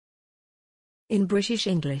In British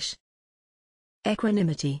English.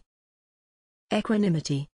 Equanimity.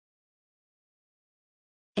 Equanimity.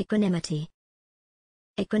 Equanimity.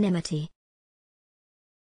 Equanimity.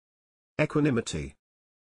 Equanimity.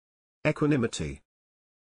 Equanimity.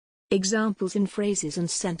 Examples in phrases and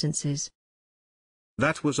sentences.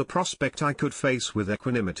 That was a prospect I could face with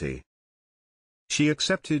equanimity. She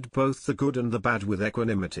accepted both the good and the bad with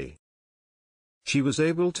equanimity. She was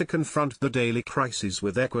able to confront the daily crises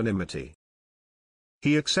with equanimity.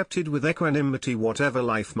 He accepted with equanimity whatever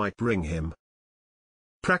life might bring him.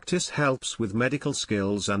 Practice helps with medical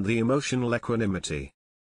skills and the emotional equanimity.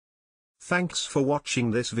 Thanks for watching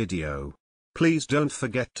this video. Please don't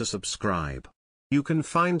forget to subscribe. You can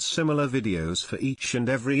find similar videos for each and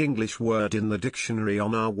every English word in the dictionary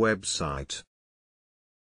on our website.